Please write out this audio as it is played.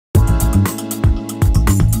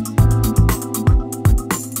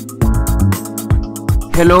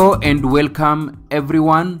Hello and welcome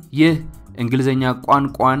everyone. ይህ እንግሊዘኛ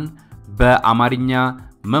ቋንቋን በአማርኛ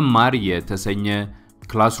መማር የተሰኘ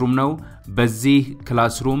ክላስሩም ነው። በዚህ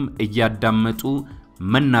ክላስሩም እያዳመጡ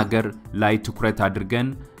መናገር ላይ ትኩረት አድርገን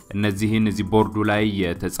እነዚህን እዚህ ቦርዱ ላይ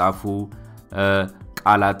የተጻፉ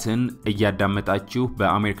ቃላትን እያዳመጣችሁ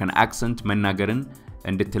በአሜሪካን አክሰንት መናገርን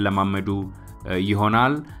እንድትለማመዱ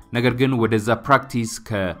ይሆናል። ነገር ግን ወደዛ ፕራክቲስ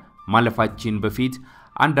ከማለፋችን በፊት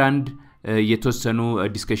አንዳንድ የተወሰኑ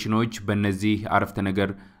ዲስከሽኖች በነዚህ አረፍተ ነገር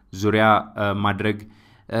ዙሪያ ማድረግ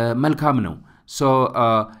መልካም ነው። ሶ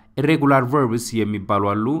irregular verbs የሚባሉ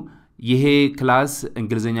አሉ። ይሄ ክላስ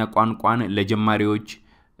እንግሊዘኛ ቋንቋን ለጀማሪዎች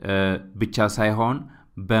ብቻ ሳይሆን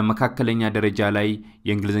በመካከለኛ ደረጃ ላይ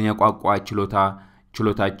የእንግሊዘኛ ቋንቋ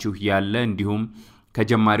ችሎታችሁ ያለ እንዲሁም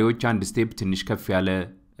ከጀማሪዎች አንድ ስቴፕ ትንሽ ከፍ ያለ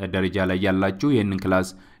ደረጃ ላይ ያላችሁ ይሄንን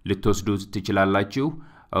ክላስ ልትወስዱት ትችላላችሁ።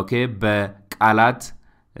 ኦኬ በቃላት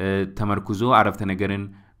ተመርኩዞ አረፍተ ነገርን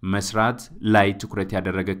መስራት ላይ ትኩረት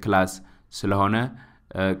ያደረገ ክላስ ስለሆነ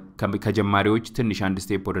ከጀማሪዎች ትንሽ አንድ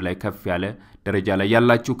ስቴፕ ወደ ላይ ከፍ ያለ ደረጃ ላይ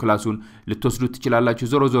ያላችሁ ክላሱን ልትወስዱት ትችላላችሁ።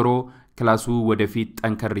 ዞሮ ክላሱ ወደፊት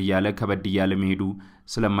ጠንከር ያለ ከበድ ያለ መሄዱ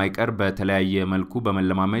ስለማይቀር በተለያየ መልኩ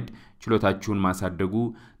በመለማመድ ችሎታችሁን ማሳደጉ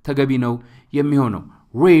ተገቢ ነው የሚሆነው።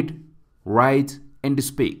 read, write and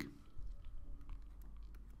speak.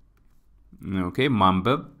 ኦኬ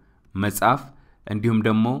ማንበብ መጻፍ እንዲሁም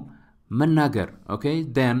ደግሞ መናገር። ኦኬ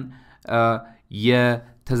then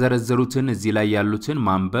የተዘረዘሩትን እዚህ ላይ ያሉትን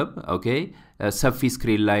ማንበብ። ኦኬ ሰፊ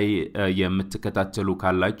ስክሪን ላይ የምትከታተሉ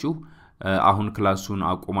ካላችሁ አሁን ክላሱን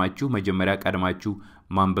አቁማችሁ መጀመሪያ ቀድማችሁ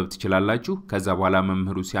ማንበብ ትችላላችሁ። ከዛ በኋላ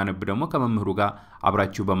መምህሩ ሲያነብ ደግሞ ከመምህሩ ጋር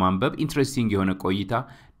አብራችሁ በማንበብ ኢንትረስቲንግ የሆነ ቆይታ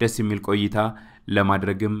ደስ የሚል ቆይታ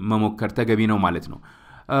ለማድረግም መሞከር ተገቢ ነው ማለት ነው።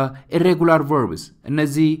 irregular verbs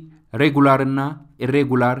እነዚህ regular እና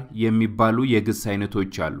irregular የሚባሉ የግስ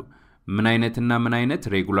አይነቶች አሉ። ምን አይነትና ምን አይነት?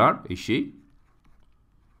 regular እሺ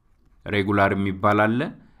regular የሚባል አለ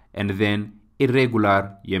and then irregular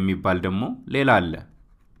የሚባል ደግሞ ሌላ አለ።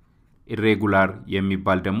 irregular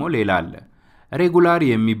የሚባል ደግሞ ሌላ አለ። regular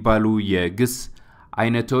የሚባሉ የግስ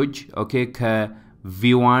አይነቶች ኦኬ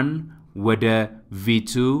ከV1 ወደ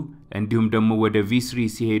V2 እንዲሁም ደግሞ ወደ V3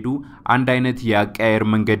 ሲሄዱ አንድ አይነት ያቀያየር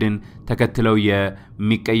መንገድን ተከትለው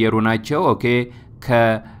የሚቀየሩ ናቸው። ኦኬ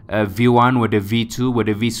ከV1 ወደ V2 ወደ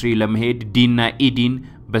V3 ለመሄድ D እና EDን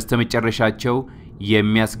በስተመጨረሻቸው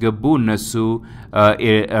የሚያስገቡ እነሱ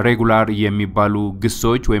regular የሚባሉ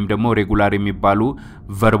ግሶች ወይም ደግሞ regular የሚባሉ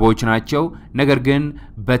ቨርቦች ናቸው። ነገር ግን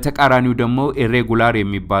በተቃራኒው ደግሞ irregular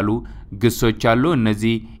የሚባሉ ግሶች አሉ።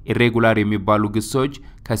 እነዚህ irregular የሚባሉ ግሶች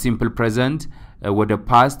ከሲምፕል ፕሬዘንት ወደ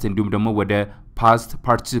past እንዲሁም ደግሞ ወደ past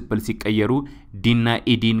participle ሲቀየሩ D እና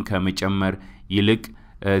EDን ከመጨመር ይልቅ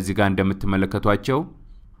እዚህ ጋር እንደምትመለከቷቸው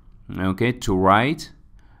ኦኬ to write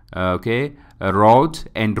ኦኬ wrote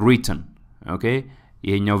and written ኦኬ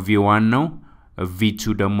ይሄኛው V1 ነው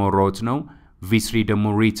V2 ደግሞ wrote ነው V3 ደግሞ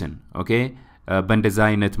written ኦኬ በእንደዛ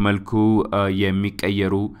አይነት መልኩ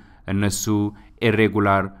የሚቀየሩ እነሱ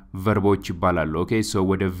irregular ቨርቦች ይባላሉ። ኦኬ ሶ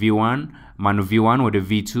ወደ V1 ወደ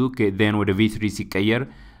V2 then ወደ V3 ሲቀየር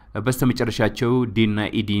በስተመጨረሻቸው D እና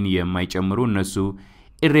EDን የማይጨምሩ እነሱ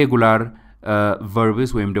irregular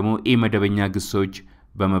verbs ወይም ደግሞ ኢመደበኛ ግሶች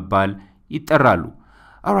በመባል ይጠራሉ።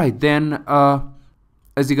 alright then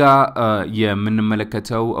እዚህ ጋር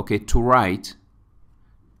የምንመለከተው ኦኬ to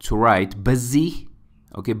write በዚህ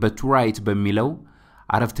ኦኬ to write በሚለው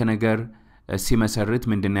አረፍተ ነገር ሲመሰርት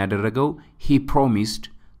ምንድነው ያደረገው? he promised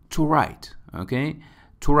to write ኦኬ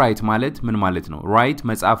to write ማለት ምን ማለት ነው? write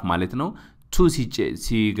መጻፍ ማለት ነው። to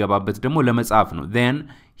ሲገባበት ደግሞ ለመጻፍ ነው። then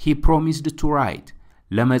he promised to write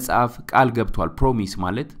ለመጻፍ ቃል ገብቷል። promise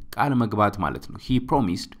ማለት ቃል መግባት ማለት ነው። he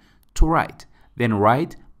promised to write then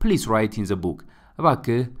write please write in the book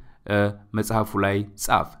እባክህ መጽሐፉ ላይ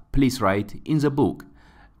ጻፍ please write in the book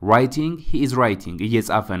writing he is writing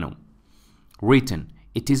እየጻፈ ነው። written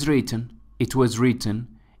it is written it was written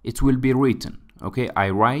it will be written okay I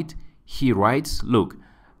write he writes look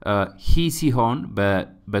he ሲሆን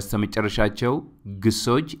በስተመጨረሻቸው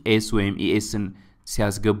ግሶች s ወይም esን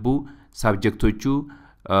ሲያስገቡ ሳብጀክቶቹ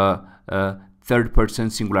third person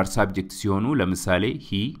singular subject ሲሆኑ ለምሳሌ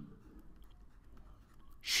he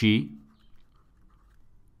she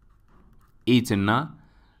it እና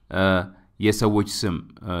የሰዎች ስም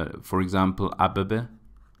for example አበበ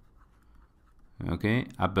ኦኬ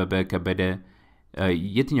አበበ ከበደ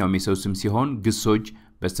የትኛውም የሰው ስም ሲሆን ግሶች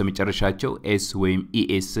በስተመጨረሻቸው s ወይም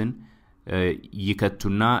esን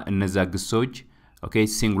ይከቱና እነዛ ግሶች ኦኬ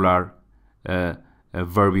singular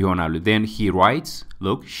verb ይሆናሉ። then he writes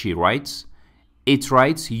look she writes it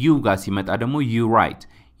writes you ጋር ሲመጣ ደግሞ you write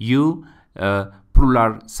you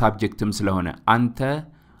ፕሉራል ሳብጀክትም ስለሆነ አንተ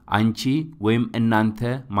አንቺ ወይም እናንተ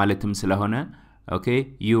ማለትም ስለሆነ okay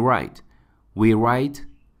you write we write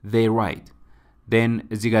they write then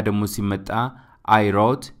እዚህ ጋር ደግሞ ሲመጣ I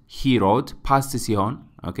wrote he wrote past ሲሆን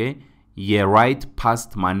okay የwrite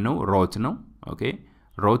past ማን ነው wrote ነው okay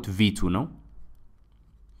wrote v2 ነው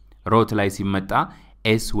wrote ላይ ሲመጣ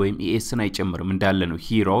s ወይም es ን አይጨምርም እንዳለ ነው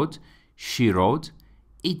he wrote she wrote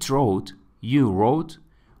it wrote you wrote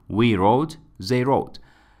we wrote they wrote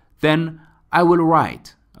then I will write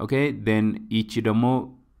okay then each ደግሞ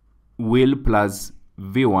will plus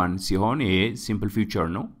v1 ሲሆን ይሄ simple future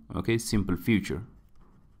ነው okay simple future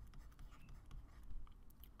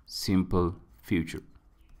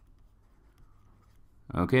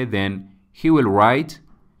okay then he will write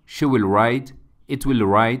she will write it will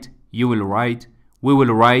write you will write we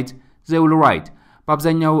will write they will write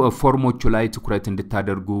በአብዛኛው ፎርሞቹ ላይ ትኩረት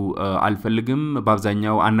እንድታደርጉ አልፈልግም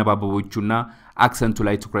በአብዛኛው አነባበቦቹና አክሰንቱ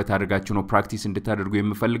ላይ ትኩረት አድርጋችሁ ነው ፕራክቲስ እንድታደርጉ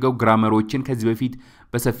የምፈልገው ግራመሮችን ከዚህ በፊት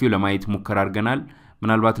በሰፊው ለማየት ሙከራ አድርገናል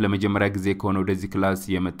ምናልባት ለመጀመሪያ ጊዜ ከሆነ ወደዚህ ክላስ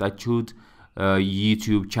የመጣችሁት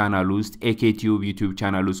YouTube ቻናል ውስጥ AKTube YouTube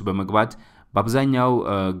ቻናል ውስጥ በመግባት በአብዛኛው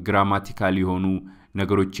ግራማቲካል የሆኑ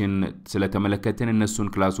ነገሮችን ስለተመለከተን እነሱን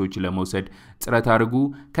ክላሶች ለመውሰድ ጥረት አድርጉ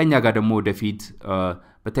ከኛ ጋር ደግሞ ወደፊት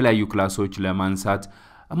በተለያዩ ክላሶች ለማንሳት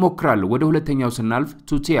ሞክራለሁ ወደ ሁለተኛው ስናልፍ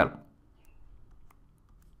to tell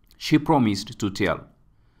she promised to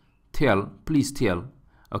tell please tell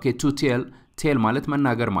okay to tell ማለት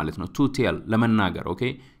መናገር ማለት ነው to tell ለመናገር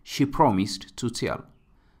okay she promised to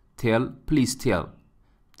tell please tell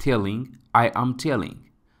telling I am telling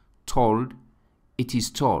told it is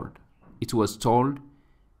told it was told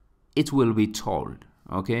it will be told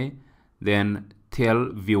okay then tell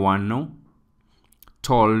v1 no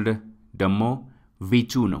told demo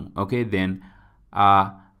v2 no okay then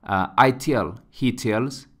I tell he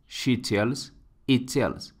tells she tells it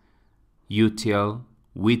tells you tell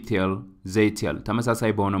we tell they tell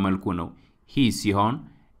ተመሳሳይ በሆነ መልኩ ነው he ሲሆን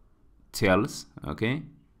tells okay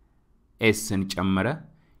s ን ጨመረ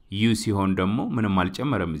you ሲሆን ደግሞ ምንም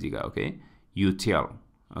አልጨመረም እዚህ ጋር okay you tell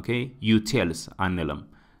okay you tells አንለም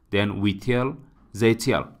then we tell they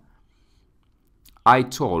tell I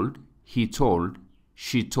told he told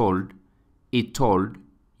she told it told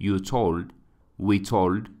you told we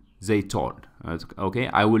told they told okay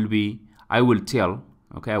I will tell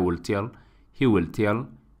okay I will tell he will tell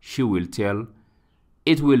she will tell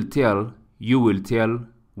it will tell you will tell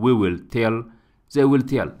we will tell they will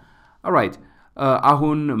tell all right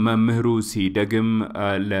አሁን መምህሩ ሲደግም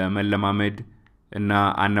ለመለማመድ እና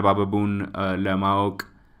አነባበቡን ለማወቅ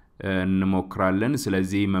እንሞክራለን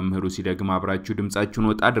ስለዚህ መምህሩ ሲደግም አብራችሁ ድምጻችሁን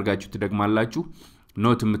ወጣ አድርጋችሁ ትደግማላችሁ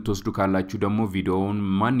ኖት የምትወስዱ ካላችሁ ደግሞ ቪዲዮውን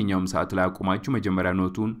ማንኛውም ሰዓት ላይ አቁማችሁ መጀመሪያ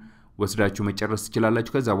ኖቱን ወስዳችሁ መጨረስ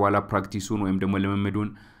ትችላላችሁ ከዛ በኋላ ፕራክቲሱን ወይም ደግሞ ልምምዱን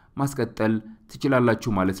ማስቀጠል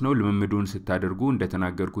ትችላላችሁ ማለት ነው ልምምዱን ስታደርጉ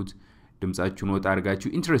እንደተናገርኩት ድምጻችሁን ወጣ አድርጋችሁ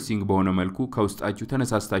ኢንትረስቲንግ በሆነ መልኩ ከውስጣችሁ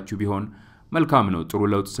ተነሳስታችሁ ቢሆን መልካም ነው ጥሩ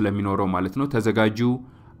ለውጥ ስለሚኖረው ማለት ነው ተዘጋጁ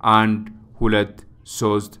 1 2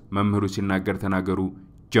 3 መምህሩ ሲናገር ተናገሩ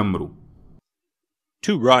ጀምሩ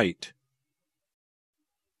To write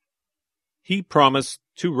He promised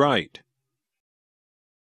to write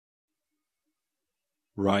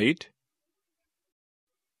Write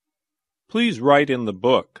Please write in the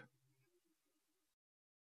book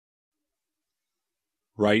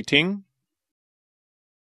Writing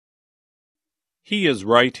He is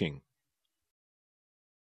writing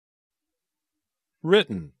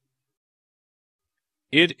Written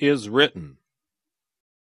It is written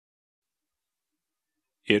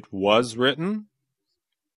It was written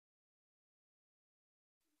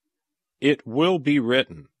It will be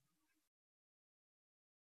written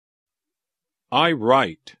I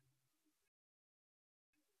write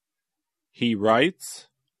He writes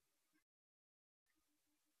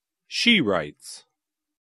She writes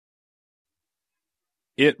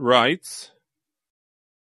It writes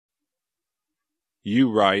You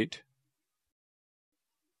write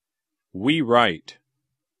We write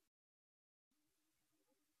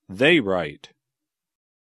They write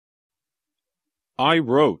I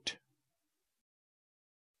wrote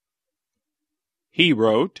He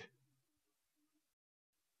wrote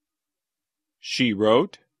She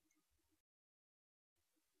wrote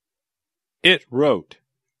It wrote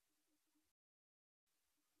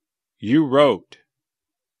You wrote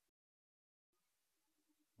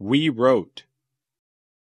We wrote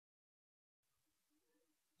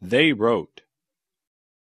They wrote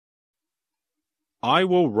I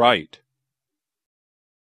will write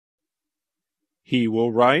He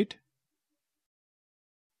will write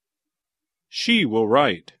She will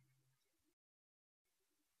write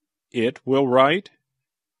It will write.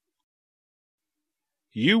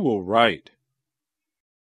 You will write.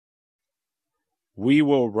 We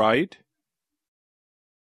will write.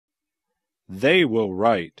 They will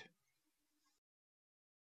write.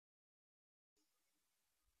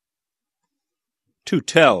 To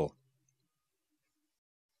tell.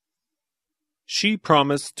 She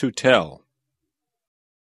promised to tell.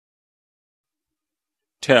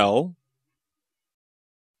 Tell.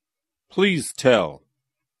 Please tell.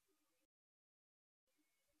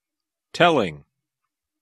 Telling.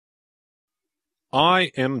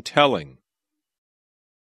 I am telling.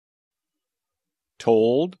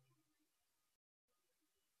 Told.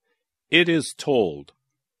 It is told.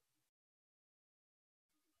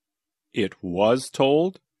 It was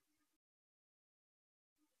told.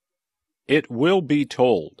 It will be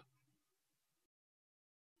told.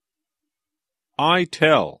 I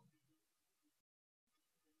tell.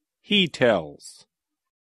 He tells.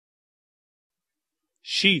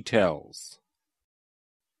 She tells.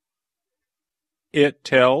 It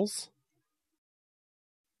tells.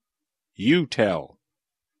 You tell.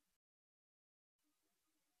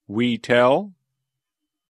 We tell.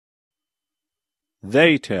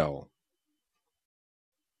 They tell.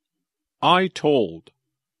 I told.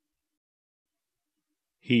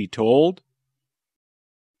 He told.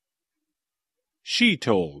 She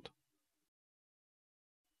told.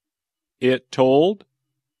 It told.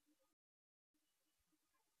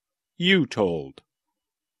 You told.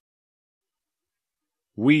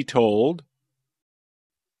 We told.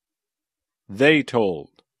 They told.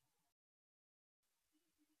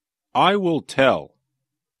 I will tell.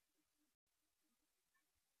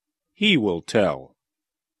 He will tell.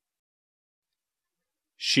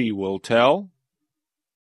 She will tell.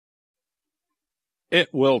 It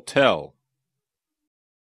will tell.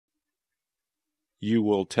 You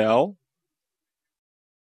will tell.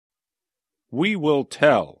 We will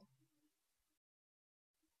tell.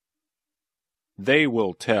 They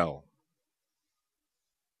will tell.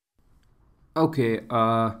 ኦኬ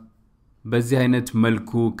በዚህ አይነት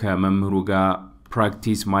መልኩ ከመምህሩ ጋር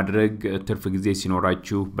ፕራክቲስ ማድረግ ትርፍ ጊዜ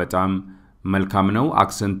ሲኖራችሁ በጣም መልካም ነው።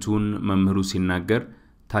 አክሰንቱን መምህሩ ሲናገር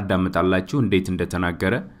ታዳምጣላችሁ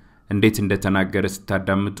እንዴት እንደተናገረ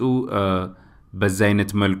ስታዳምጡ በዛ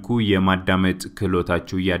አይነት መልኩ የማዳመጥ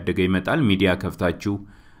ክህሎታችሁ ያደገ ይመጣል። ሚዲያ ከፍታችሁ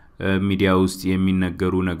ሚዲያ ውስጥ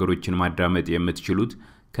የሚነገሩ ነገሮችን ማዳመጥ የምትችሉት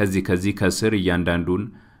ከዚህ ከስር እያንዳንዱን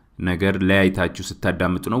ነገር ለያይታችሁ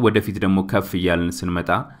ስታዳምጡ ነው። ወደፊት ደግሞ ከፍ ይያልን ስንመጣ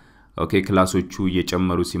ኦኬ ክላሶቹ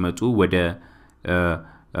እየጨመሩ ሲመጡ ወደ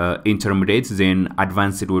ኢንተርሚዲየት ዜን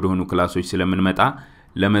አድቫንስድ ወደ ሆኑ ክላሶች ስለምንመጣ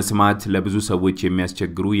ለመስማት ለብዙ ሰዎች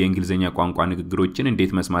የሚያስቸግሩ የእንግሊዘኛ ቋንቋ ንግግሮችን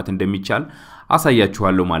እንዴት መስማት እንደሚቻል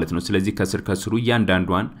አሳያችኋለሁ ማለት ነው። ስለዚህ ከስሩ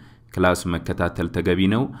እያንዳንዷን ክላስ መከታተል ተገቢ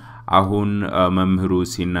ነው። አሁን መምህሩ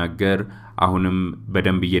ሲናገር አሁንም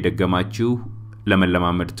በደንብ እየደገማችሁ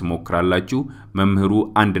ለመለማመድ ትሞክራላችሁ። መምህሩ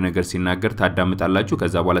አንድ ነገር ሲናገር ታዳምጣላችሁ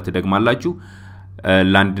ከዛ በኋላ ትደግማላችሁ።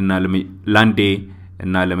 ላንዴ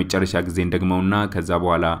እና ለመጨረሻ ጊዜ እንደግመውና ከዛ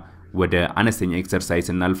በኋላ ወደ አነስተኛ ኤክሰርሳይዝ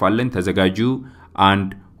እናልፋለን። ተዘጋጁ።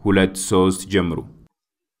 1 2 3 ጀምሩ።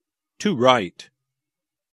 To write.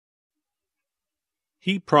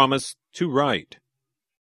 He promised to write.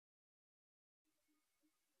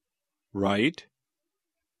 Write.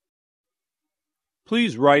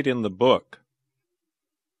 Please write in the book.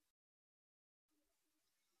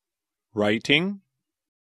 Writing.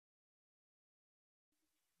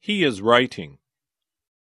 He is writing.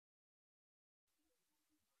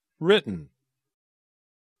 Written.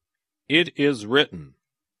 It is written.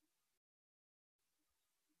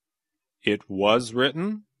 It was written.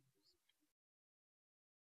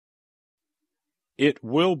 It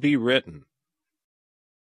will be written.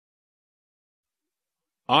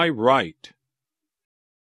 I write.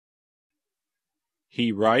 He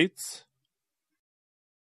writes.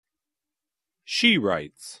 She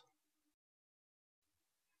writes.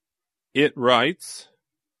 It writes.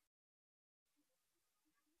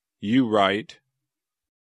 You write.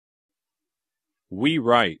 We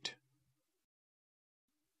write.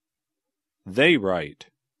 They write.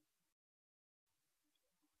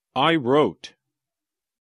 I wrote.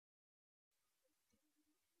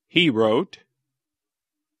 He wrote.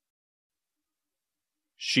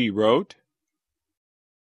 She wrote.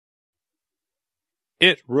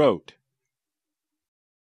 It wrote.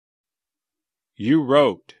 You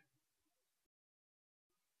wrote.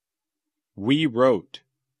 We wrote.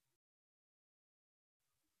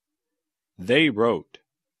 They wrote.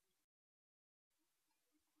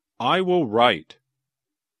 I will write.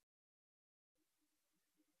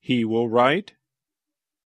 He will write.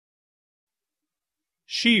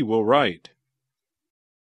 She will write.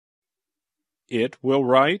 It will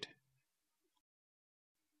write.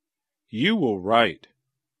 You will write.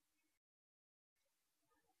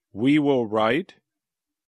 We will write.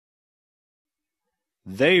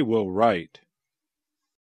 They will write.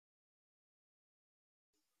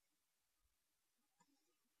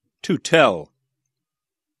 To tell.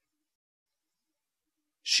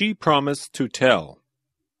 She promised to tell.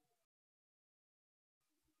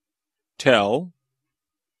 Tell.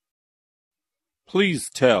 Please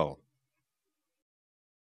tell.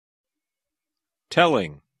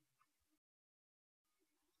 Telling.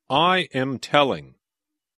 I am telling.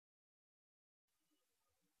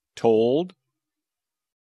 Told.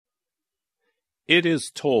 It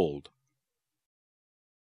is told.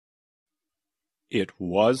 It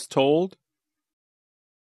was told.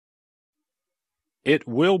 It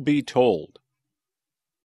will be told.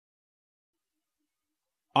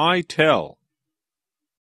 I tell.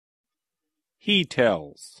 He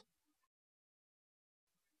tells.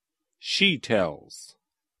 She tells.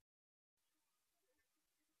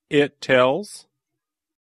 It tells.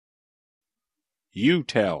 You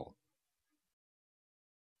tell.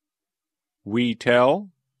 We tell.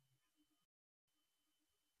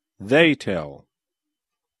 They tell.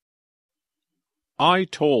 I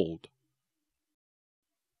told.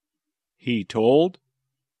 He told.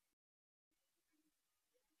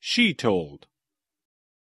 She told.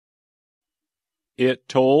 It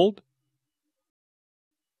told.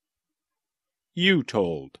 You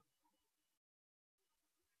told.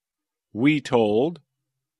 We told.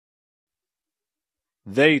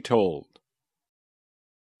 They told.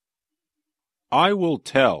 I will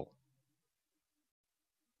tell.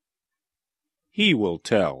 He will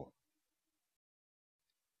tell.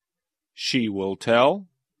 She will tell.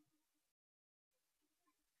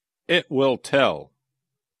 It will tell.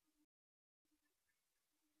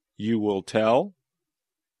 You will tell.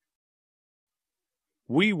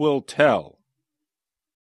 We will tell.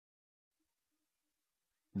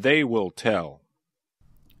 They will tell.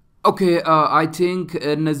 Okay, I think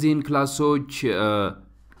እነዚህን ክላሶች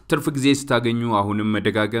ትርፍ ጊዜ ስታገኙ አሁንም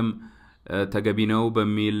መደጋገም ተገቢ ነው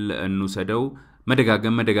በሚል እንውሰደው።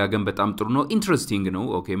 መደጋገም በጣም ጥሩ ነው፣ ኢንትረስቲንግ ነው።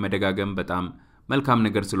 ኦኬ መደጋገም በጣም መልካም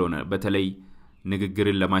ነገር ስለሆነ በተለይ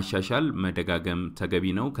ንግግርን ለማሻሻል መደጋገም ተገቢ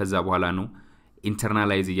ነው። ከዛ በኋላ ነው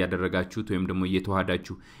ኢንተርናላይዝ ያደረጋችሁት ወይም ደግሞ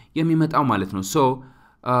እየተዋሃዳችሁ የሚመጣው ማለት ነው። So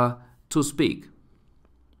to speak.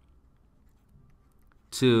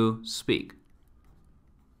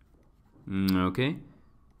 Okay.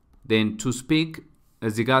 Then to speak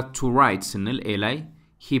እዚህ ጋር to write ስንል ኤ ላይ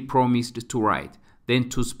he promised to write. Then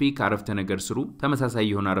to speak አረፍተ ነገር ስሩ። ተመሳሳይ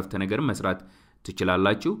የሆነ አረፍተ ነገር መስራት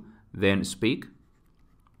ትችላላችሁ። Then speak.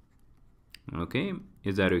 Okay.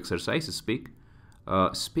 የዛሬው ኤክሰርሳይዝ speak.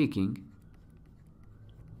 Speaking.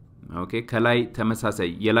 Okay. ከላይ ተመሳሳይ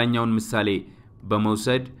የላኛውን ምሳሌ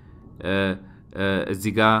በመውሰድ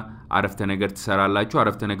እዚህ ጋር አረፍተ ነገር ትሰራላችሁ።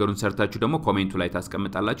 አረፍተ ነገሩን ሰርታችሁ ደግሞ ኮሜንቱ ላይ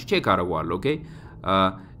ታስቀምጣላችሁ። ቼክ አረጋዋለሁ። ኦኬ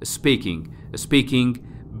speaking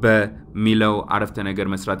በሚለው አረፍተ ነገር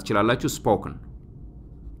መስራት ትችላላችሁ።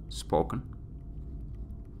 spoken.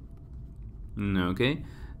 Okay.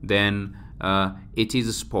 Then it is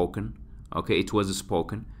spoken. Okay, it was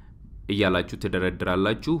spoken. እያላችሁ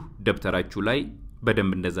ተደረድራላችሁ። ደብተራችሁ ላይ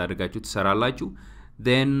በደንብ እንደዛ አድርጋችሁ ትሰራላችሁ።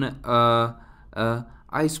 Then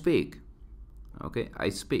I speak. Okay, I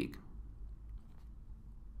speak.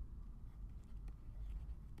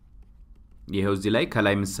 ይሄው እዚህ ላይ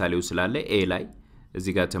ከላይ ምሳሌው ስላለ ኤ ላይ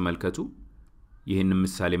እዚህ ጋር ተመልከቱ። ይሄንን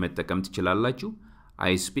ምሳሌ መጠቀም ትችላላችሁ።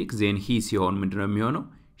 I speak. Then he ሲሆን ምንድነው የሚሆነው?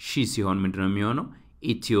 she ሲሆን ምንድነው የሚሆነው?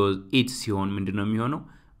 it ሲሆን ምንድነው የሚሆነው?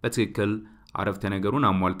 በትክክል አረፍተ ነገሩን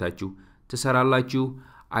አሟልታችሁ ትሰራላችሁ።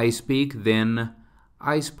 I speak. Then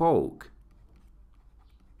I spoke.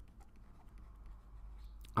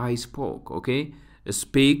 Okay.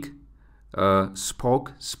 Speak, spoke,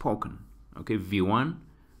 spoken. Okay. V1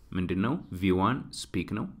 ምንድነው? V1 speak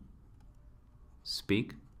ነው። Speak.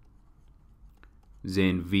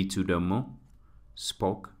 Then V2 ደግሞ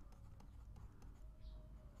spoke.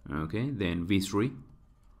 Okay. Then V3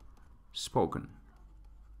 spoken.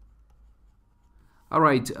 All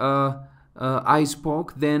right. I spoke.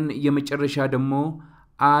 Then የመጨረሻ ደግሞ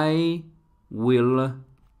I will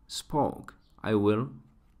spoke. I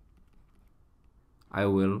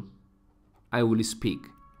will speak.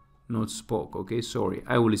 Not spoke. Okay, sorry.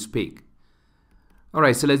 I will speak. All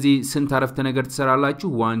right. ስለዚህ ስንት አረፍተ ነገር ትሰራላችሁ?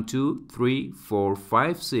 1 2 3 4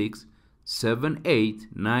 5 6 7 8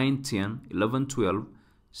 9 10 11 12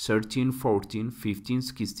 13 14 15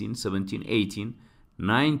 16 17 18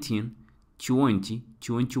 19 20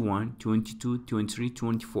 21 22 23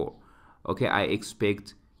 24. Okay, I expect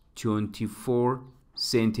 24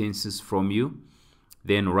 sentences from you.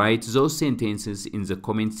 then write those sentences in the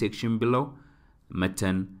comment section below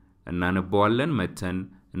መተን እናነባዋለን መተን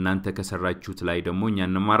እናንተ ከሰራችሁት ላይ ደግሞ እኛ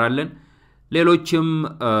እንማራለን ሌሎችም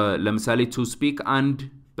ለምሳሌ to speak and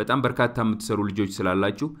በጣም በርካታ የምትሰሩ ልጆች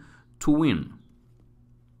ስላላችሁ to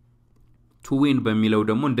win በሚለው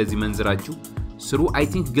ደግሞ እንደዚህ መንዝራችሁ ስሩ I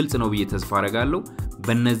think ግልጽ ነው ብዬ ተስፋ አደርጋለሁ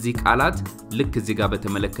በእነዚህ ቃላት ልክ እዚህ ጋር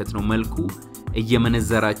በተመለከትነው መልኩ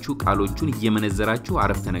እየመነዘራችሁ ቃሎቹን እየመነዘራችሁ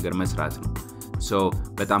አረፍተ ነገር መስራት ነው so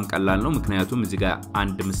በጣም ቀላል ነው ምክንያቱም እዚህ ጋር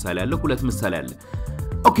አንድ ምሳሌ አለ ሁለት ምሳሌ አለ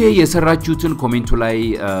ኦኬ የሰራችሁትን ኮሜንቱ ላይ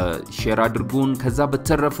ሼር አድርጉን ከዛ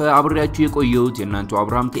በተረፈ አብሬያችሁ የቆየሁት የእናንተው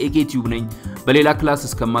አብርሃም ከኤኬቲዩብ ነኝ በሌላ ክላስ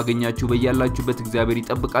እስከማገኛችሁ በያላችሁበት እግዚአብሔር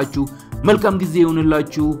ይጠብቃችሁ መልካም ጊዜ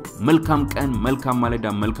ይሁንላችሁ መልካም ቀን መልካም ማለዳ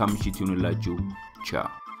መልካም ምሽት ይሁንላችሁ ቻው